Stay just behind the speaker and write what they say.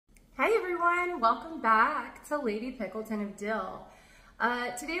everyone, welcome back to Lady Pickleton of Dill.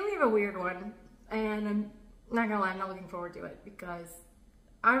 Today we have a weird one, and I'm not gonna lie, I'm not looking forward to it because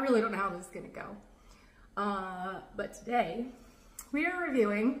I really don't know how this is gonna go. But today we are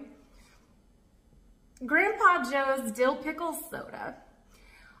reviewing Grandpa Joe's Dill Pickle Soda.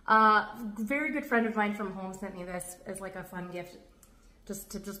 Very good friend of mine from home sent me this as like a fun gift,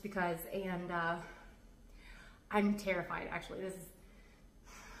 just because, and I'm terrified actually. This is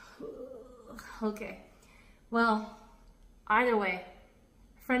okay. Well, either way,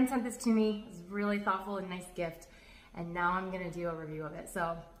 a friend sent this to me. It was a really thoughtful and nice gift, and now I'm gonna do a review of it.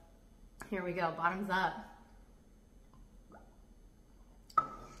 So here we go. Bottoms up.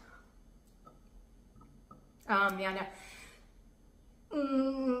 Yeah,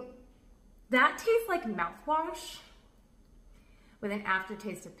 no. That tastes like mouthwash with an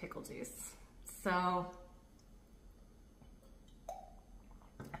aftertaste of pickle juice. So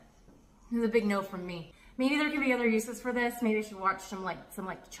this is a big no from me. Maybe there could be other uses for this. Maybe I should watch some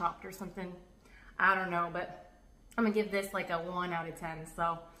Chopped or something. I don't know, but I'm gonna give this like a 1 out of 10.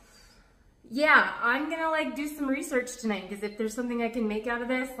 So yeah, I'm gonna do some research tonight, because if there's something I can make out of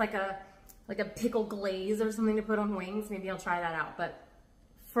this, like a pickle glaze or something to put on wings, maybe I'll try that out. But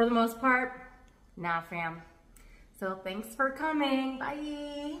for the most part, nah fam. So thanks for coming,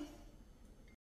 bye.